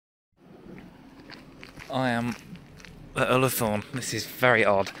I am at Ullathorne. This is very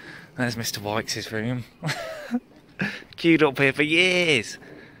odd. There's Mr. Wykes' room. Queued up here for years.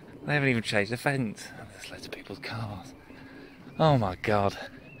 They haven't even changed the fence. There's loads of people's cars. Oh my god.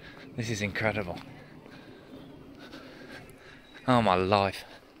 This is incredible. Oh my life.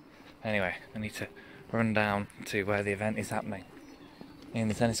 Anyway, I need to run down to where the event is happening. In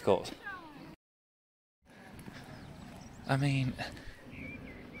the tennis courts. I mean,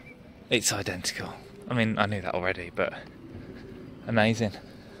 it's identical. I mean, I knew that already, but amazing.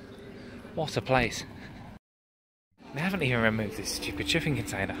 What a place. They haven't even removed this stupid shipping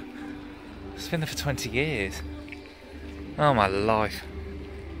container. It's been there for 20 years. Oh my life.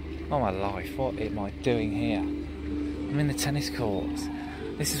 Oh my life, what am I doing here? I'm in the tennis courts.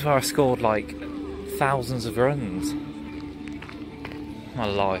 This is where I scored like thousands of runs. My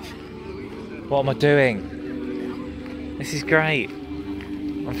life. What am I doing? This is great.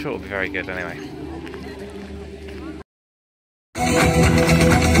 I'm sure it'll be very good anyway.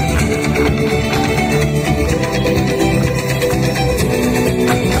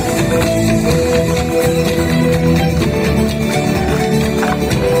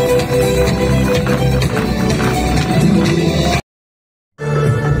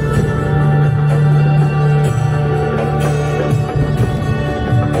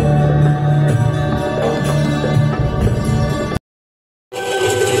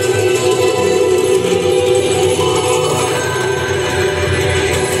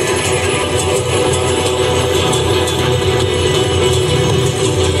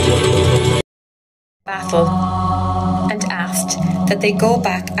 And asked that they go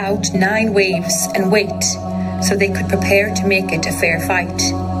back out 9 waves and wait so they could prepare to make it a fair fight.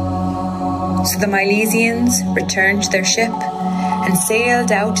 So the Milesians returned to their ship and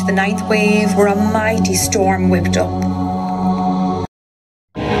sailed out to the 9th wave where a mighty storm whipped up.